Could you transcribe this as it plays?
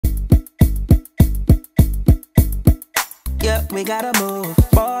Yeah, we gotta move.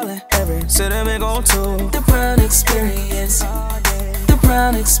 Ballin' every city we go to. The Brown Experience. The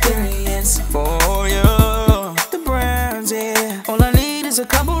Brown Experience. For you. The Browns, yeah. All I need is a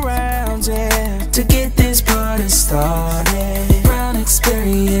couple rounds, yeah, to get this party started. Brown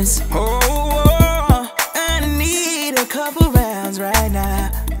Experience. Oh, I need a couple rounds right now.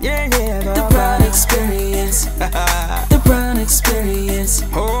 Yeah, yeah. The Brown Experience. The Brown Experience.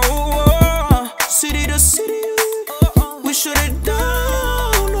 Oh, city to city. We should have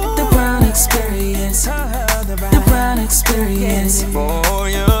done the Brown Experience. The Brown Experience. For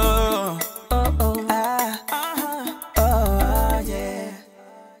you. Yeah.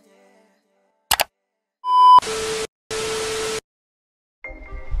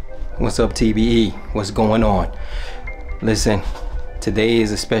 What's up, TBE? What's going on? Listen, today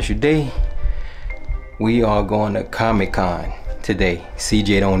is a special day. We are going to Comic-Con today.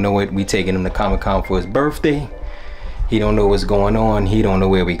 CJ don't know it. We taking him to Comic-Con for his birthday. He don't know what's going on. He don't know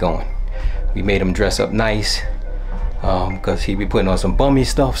where we going. We made him dress up nice because he be putting on some bummy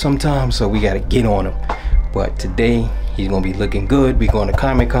stuff sometimes, so we got to get on him. But today he's gonna be looking good. We going to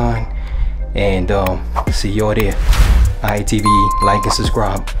Comic-Con, and see y'all there. Alright, TBE, like and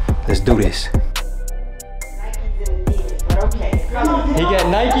subscribe. Let's do this. He got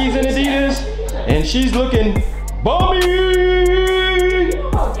Nikes and Adidas, and she's looking bummy.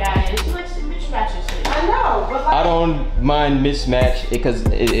 I don't mind mismatch because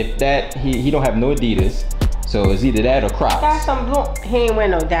if that he don't have no Adidas, so it's either that or Crocs. Got some blue. He ain't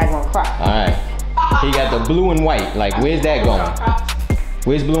wearing no daggone Crocs. All right, he got the blue and white. Like, where's that going?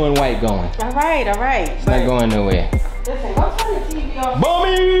 Where's blue and white going? All right, all right. It's not going nowhere. Listen, go turn the TV off.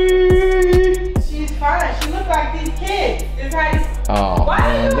 Bummy! She's fine. She look like these kids. It's how you. Oh, why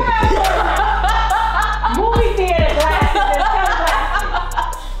man, do you look have movie theater glasses and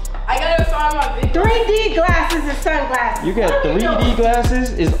sunglasses? I gotta find my video. 3D glasses and sunglasses. You got 3D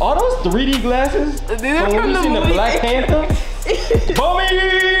glasses? Are those 3D glasses? They're When from you the seen the movie. Black Panther? Bummy!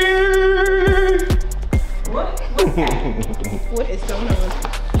 What is going on?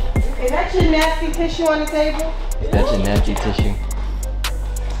 Is that your nasty tissue on the table? That's your nasty tissue.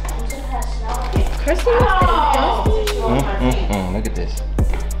 Chrissy was Look at this.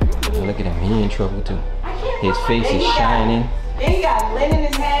 Look at him. He in trouble too. His face is shining. Then he got lint in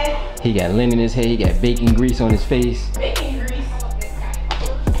his head. He got lint in his head. He got bacon grease on his face. Bacon grease.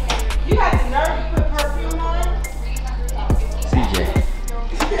 You got the nerve to put perfume on? CJ,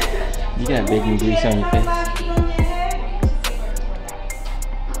 you got bacon grease on your face.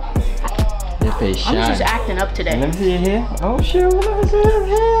 Your face I'm shining. just acting up today. Let me see your hair. Oh shoot, let me see his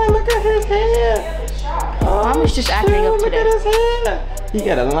hair. Look at his hair. Oh, I was just acting up look today. at his hair. He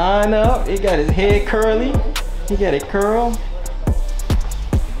got a line up. He got his hair curly. He got it curl.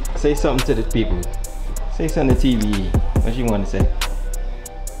 Say something to the people. Say something to TVE. What you want to say?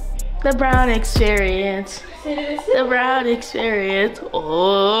 The Brown Experience. The Brown Experience.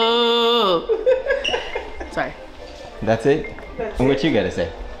 Oh. Sorry. That's it? And what you got to say?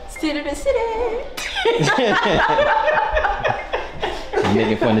 City to city. You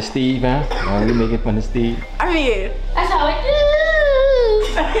making fun of Steve, huh? Oh, you making fun of Steve? I mean, That's how I do.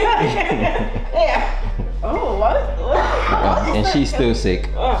 yeah. Oh, what? And she's still sick.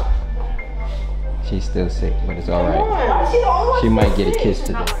 She's still sick, but it's all right. She might get a kiss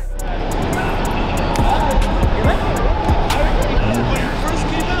today.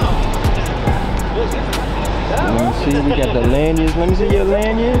 Let me see, we got the lanyards. Let me see your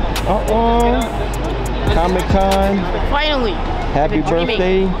lanyard. Comic-Con. Finally. Happy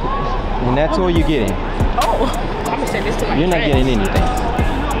birthday. And that's all you're getting. Oh. I'm gonna send this to my You're not friends. getting anything.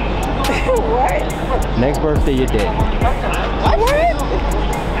 What? Next birthday, you're dead. What?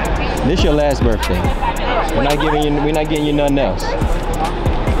 This your last birthday. We're not getting you nothing else. Is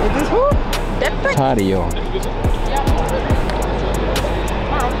this who? Tired of y'all.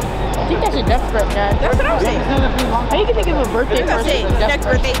 I think that's a death threat, Dad. That's what I'm saying. How you gonna give a birthday That's present? it. Next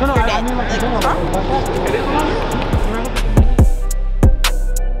birthday, you're dead.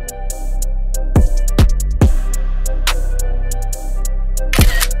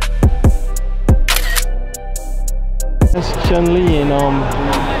 That's Chun-Li and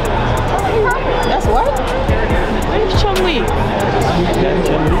That's what? Where's Chun-Li? that's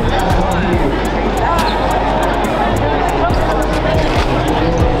Chun-Li.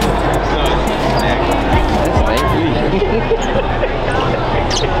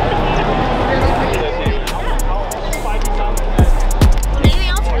 Anything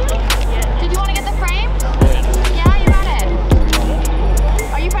else? Did you want to get the frame? Yeah, you got it.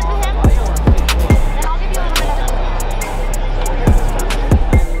 Are you friends with him? Then I'll give you a little bit of it.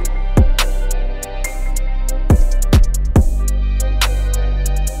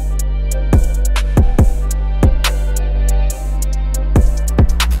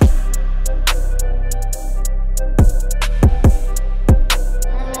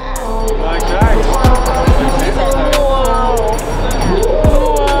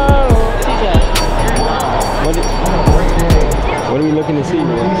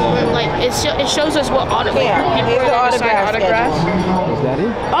 shows us what Yeah, people here's are the gonna sign autograph autographs. Is that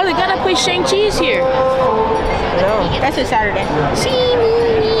it? Oh, they gotta play Shang-Chi's here. No, that's a Saturday.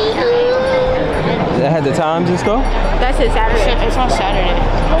 That had the times and stuff? That's a Saturday. It's on Saturday.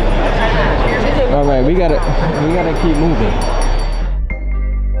 All right, we gotta keep moving.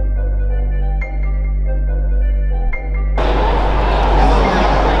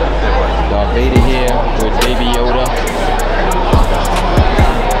 Darth Vader here with Baby Yoda.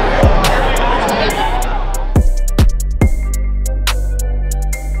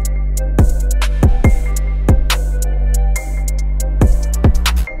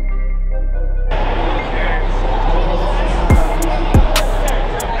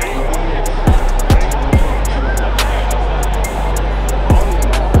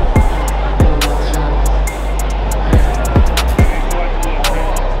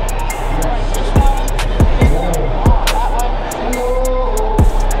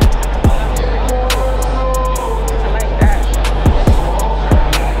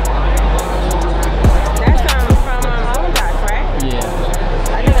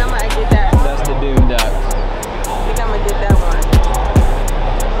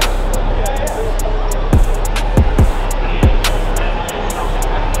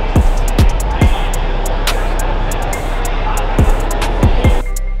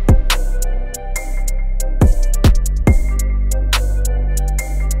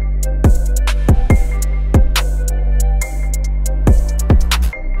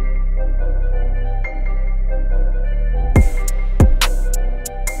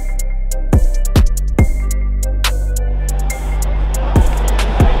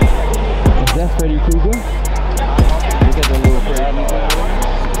 Freddy Krueger. Look at the little Freddy.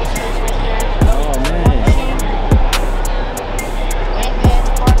 Oh man.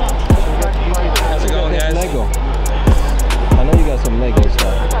 How's it going, guys? Lego. I know you got some Lego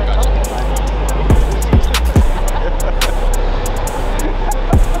stuff.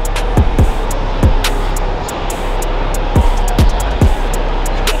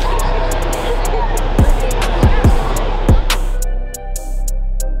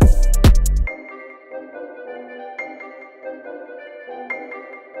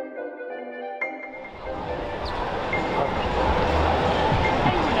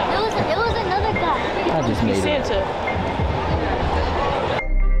 There was another guy. I just made it. Santa.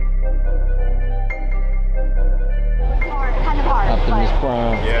 Kind of hard. Optimus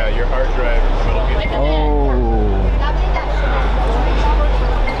Prime. Yeah, your hard drive will get Oh.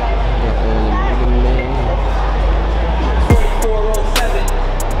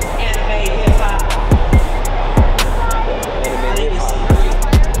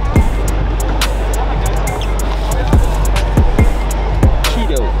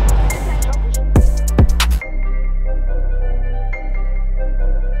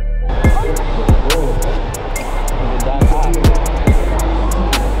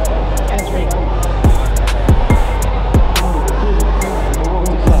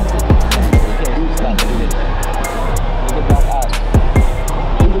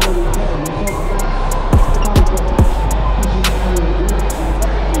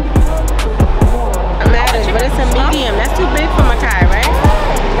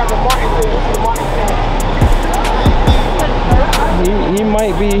 He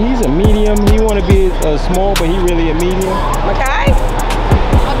might be, he's a medium. He want to be small, but he really a medium. Makai?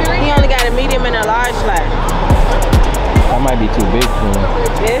 He only got a medium and a large flat. That might be too big for him.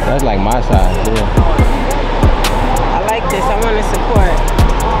 This? That's like my size, yeah. I like this. I want to support.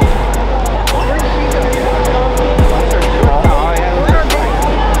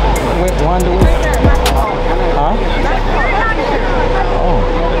 Wait, Wanda, huh? Oh.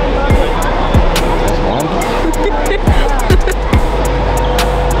 That's Wanda?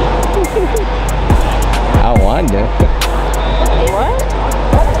 I wonder. What?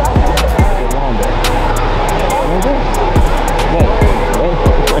 Wanda. Wait.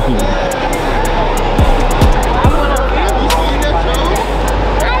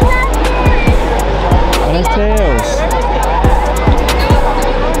 I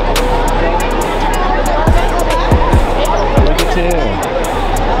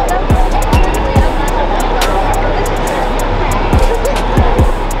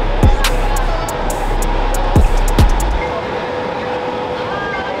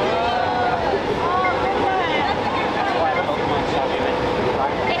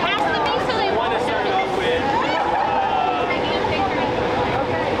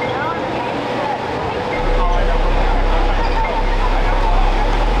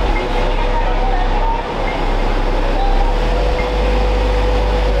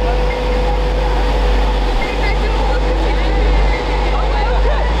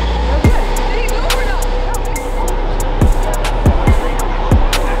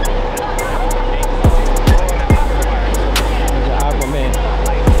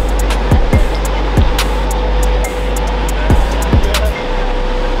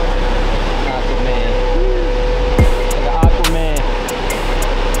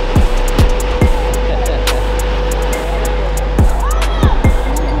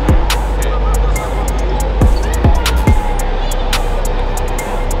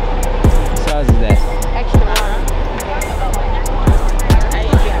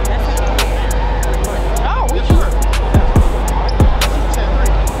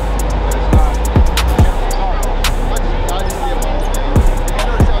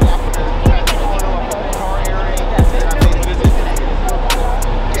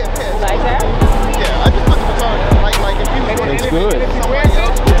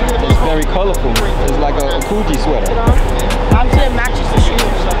colorful. It's like a Coogee sweater. Honestly, it matches the shoes.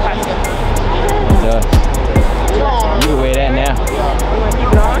 So kind of. It does. You can wear that now. You want to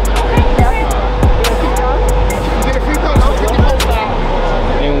keep it on?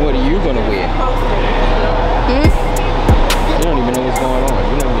 And what are you gonna wear? You don't even know what's going on.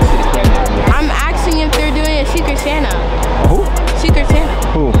 You don't even see the camera. I'm asking if they're doing a Secret Santa. Who? Secret Santa.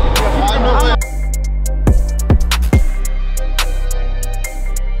 Who?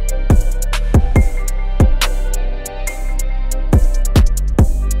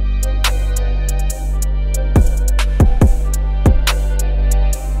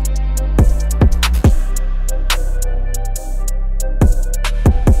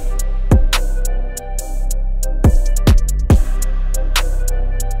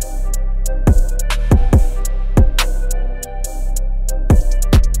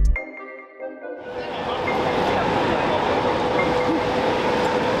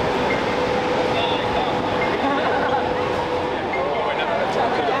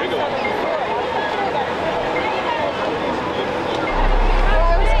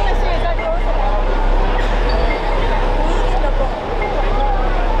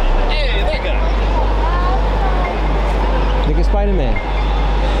 Look at Spider-Man.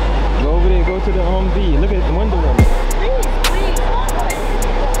 Go over there, go to the V. Look at Wonder Woman. Please.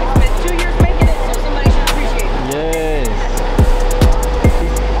 I spent 2 years making it, so somebody should appreciate it. Yes.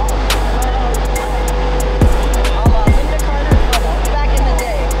 Linda Carter back in the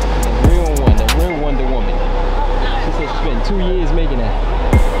day. The real one, the real Wonder Woman. She said she spent 2 years making that.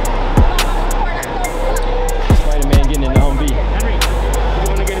 Spider-Man getting in the Humvee. Henry, you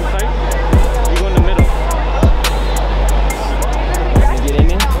want to get in tight? You go in the middle. Get in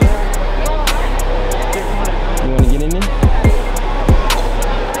there? You want to get in there?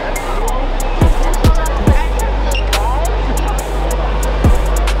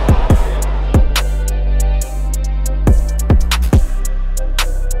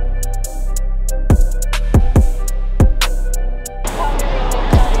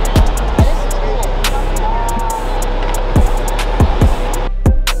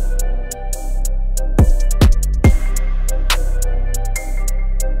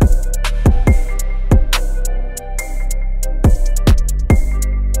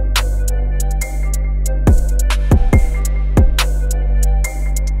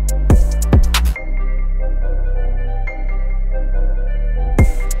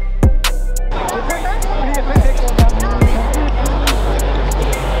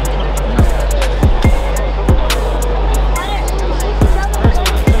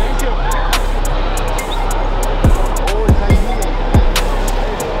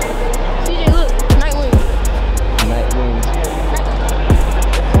 CJ, look, Nightwing. Nightwing.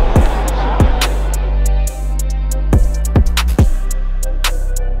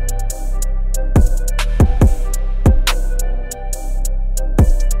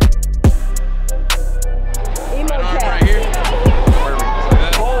 Right here.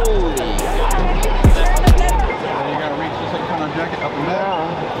 Perfect. Holy. Then you gotta reach this like kind of jacket up and down.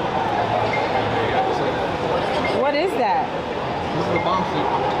 What is that? This is the bomb suit.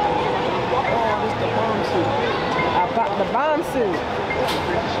 The bomb suit.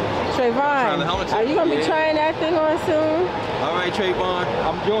 Trying Trayvon, the helmet are you gonna be trying that thing on soon? All right, Trayvon,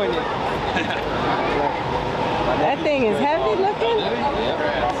 I'm joining. That thing is heavy looking.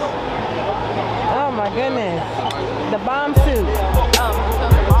 Oh my goodness. The bomb suit.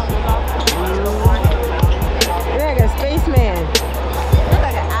 You're like a spaceman. Look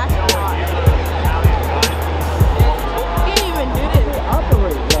like an astronaut. You can't even do this.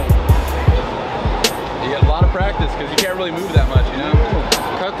 You get a lot of practice because you can't really move that much, you know?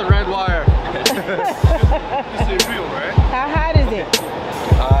 Cut the red wire. Just so you feel, right? How hot is it?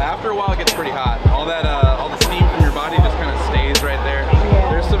 After a while, it gets pretty hot. All the steam from your body just kind of stays right there. Yeah.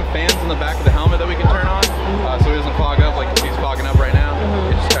 There's some fans in the back of the helmet that we can turn on, so it doesn't fog up like he's fogging up right now.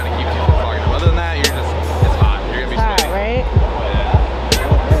 It just kind of keeps you from fogging up. Other than that, it's hot. You're gonna be Hot, sweating. right?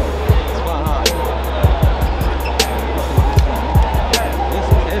 It's fun, huh?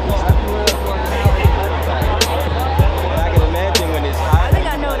 I can imagine when it's hot. I think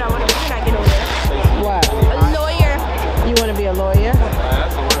I know what I want to be when I get over there. What? A lawyer. You want to be a lawyer?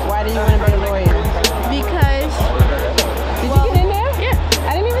 That's the worst. Why do you want to be a lawyer? Because Did you get in there? yeah,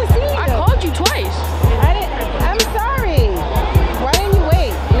 I didn't even see you. I called you twice. I'm sorry. Why didn't you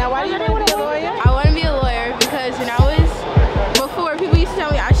wait? Now, why do you want to be a lawyer? I want to be a lawyer because when I was before, people used to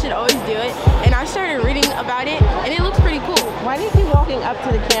tell me I should always do it, and I started reading about it, and it looks pretty cool. Why do you keep walking up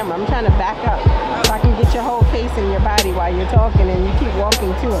to the camera? I'm trying to back up so I can get your whole face in your body while you're talking, and you keep walking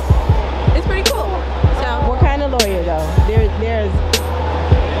to it. It's pretty cool. So What kind of lawyer, though? There's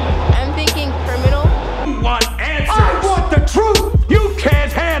I'm thinking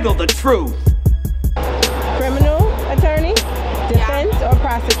handle the truth. Criminal attorney, defense, or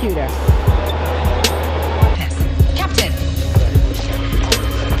prosecutor? Captain.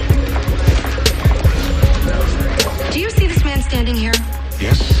 Do you see this man standing here?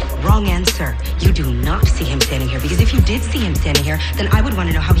 Yes. Wrong answer. You do not see him standing here, because if you did see him standing here, then I would want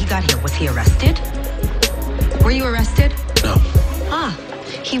to know how he got here. Was he arrested? Were you arrested? No. Ah,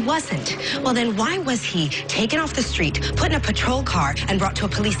 he wasn't. Well, then why was he taken off the street, put in a patrol car, and brought to a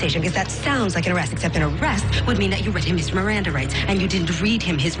police station? Because that sounds like an arrest, except an arrest would mean that you read him his Miranda rights, and you didn't read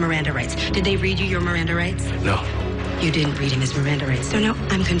him his Miranda rights. Did they read you your Miranda rights? No. You didn't read him his Miranda rights. So now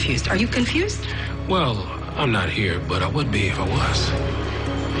I'm confused. Are you confused? Well, I'm not here, but I would be if I was.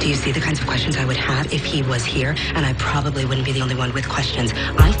 Do you see the kinds of questions I would have if he was here? And I probably wouldn't be the only one with questions.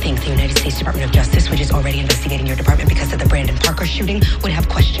 I think the United States Department of Justice, which is already investigating your department because of the Brandon Parker shooting, would have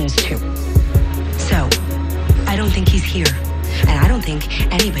questions too. So, I don't think he's here. And I don't think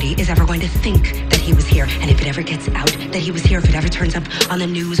anybody is ever going to think that he was here. And if it ever gets out that he was here, if it ever turns up on the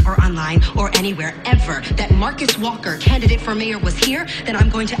news or online or anywhere ever that Marcus Walker, candidate for mayor, was here, then I'm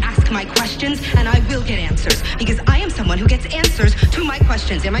going to ask my questions and I will get answers. Because I am someone who gets answers to my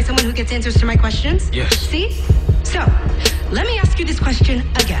questions. Am I someone who gets answers to my questions? Yes. See? So, let me ask you this question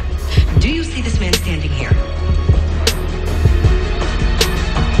again. Do you see this man standing here?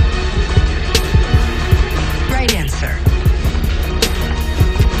 Right answer.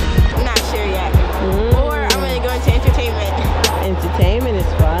 I'm not sure yet. Or I'm gonna go into entertainment. Entertainment is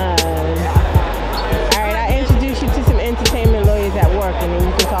fun. All right, I'll introduce you to some entertainment lawyers at work, and then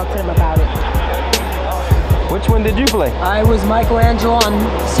you can talk to them about it. Which one did you play? I was Michelangelo on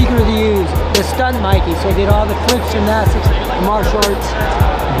Secret of the Ooze, the stunt Mikey. So I did all the flips, gymnastics, martial arts.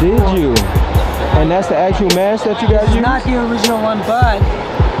 Did you? And that's the actual mask that you guys It's use? not the original one, but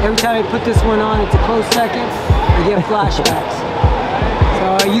every time I put this one on, it's a close second, I get flashbacks. So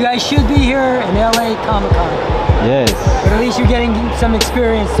you guys should be here in LA Comic-Con. Yes. But at least you're getting some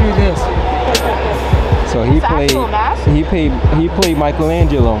experience through this. So he played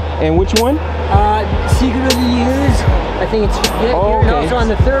Michelangelo. And which one? Secret of the Ooze. I think it's here. And also on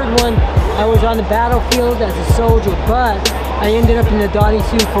the third one, I was on the battlefield as a soldier, but I ended up in the Dottie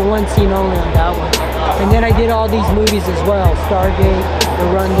suit for one scene only on that one. And then I did all these movies as well. Stargate, The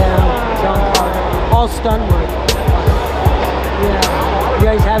Rundown, John Carter, all stunt work. Yeah. You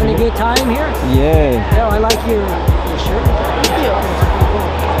guys having a good time here? Yeah. Yeah, I like your shirt. Thank you.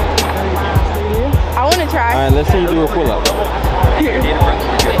 I want to try. All right, let's see you do a pull-up. Wait,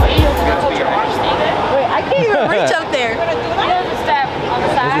 I can't even reach up there. There's a step on the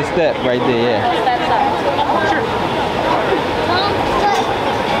side. There's a step right there, yeah. Steps up. Sure.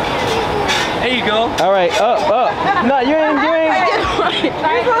 There you go. All right, up. No, you ain't.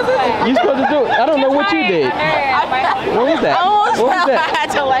 You supposed to do it. I don't know what you did. What was that? What was that? I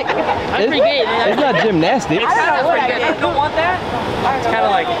had to like. That's pretty good. It's not gymnastics. I don't know what I did. You don't want that? It's kind of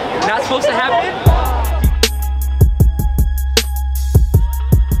like not supposed to happen.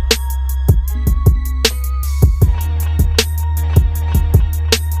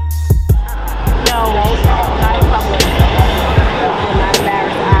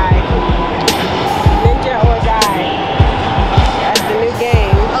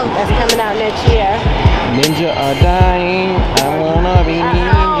 Ninja are dying. I wanna be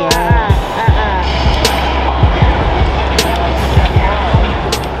ninja.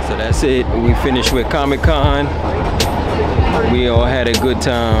 So that's it. We finished with Comic-Con. We all had a good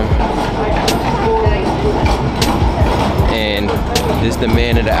time. And this is the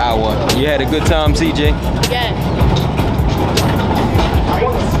man of the hour. You had a good time, CJ? Yeah.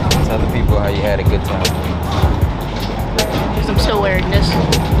 Tell the people how you had a good time. I'm still wearing this.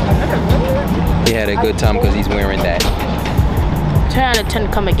 He had a good time because he's wearing that. 10 out of 10,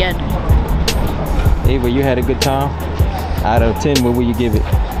 come again. Ava, you had a good time? Out of 10, what will you give it?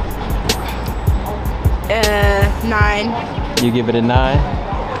 9. You give it a 9?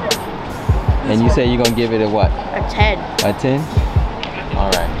 And you say you're gonna give it a what? A 10. A 10?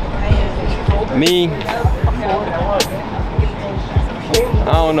 Alright. Me,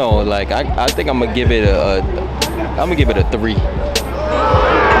 I don't know, like I think I'm gonna give it a 3.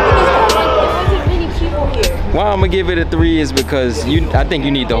 Why I'm gonna give it a 3 is because I think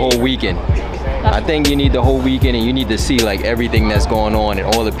you need the whole weekend. I think you need the whole weekend, and you need to see like everything that's going on and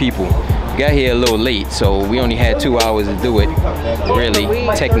all the people. Got here a little late, so we only had 2 hours to do it, really,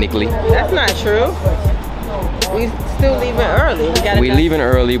 technically. That's not true. We still leaving early. We leaving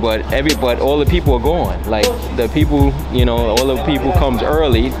early, but all the people are gone. Like the people, you know, all the people comes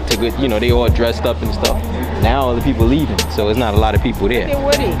early to get, you know, they all dressed up and stuff. Now all the people leaving, so it's not a lot of people there.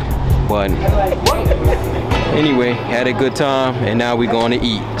 But Anyway, had a good time, and now we're going to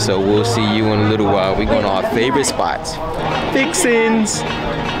eat. So we'll see you in a little while. We're going to our favorite spots, Fixins.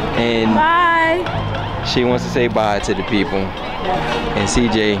 And Bye. she wants to say bye to the people. And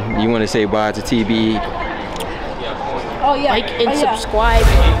CJ, you want to say bye to TB? Oh yeah. Like and subscribe.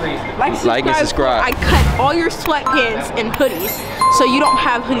 Like and subscribe. I cut all your sweatpants and hoodies, so you don't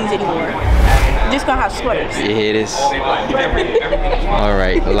have hoodies anymore. You're just gonna have sweaters. You hear this? All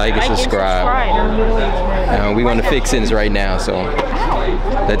right, like and subscribe. We're gonna Fixins right now, so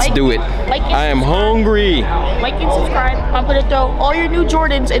let's do it. I am hungry. Like and subscribe. I'm gonna throw all your new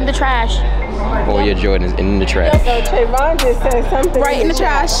Jordans in the trash. All your Jordans in the trash. Trayvon just said something. Right in the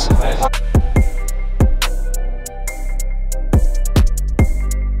trash.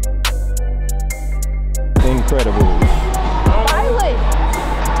 Incredible. Violet.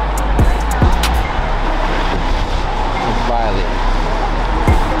 Violet.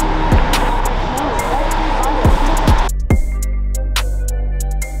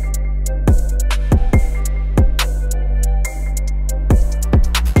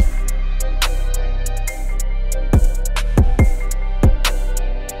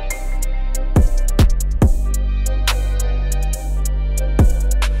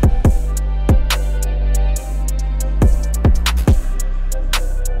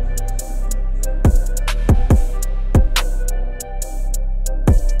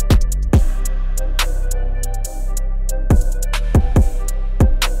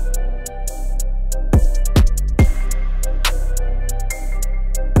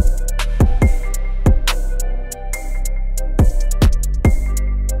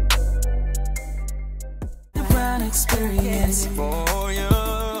 Experience for you.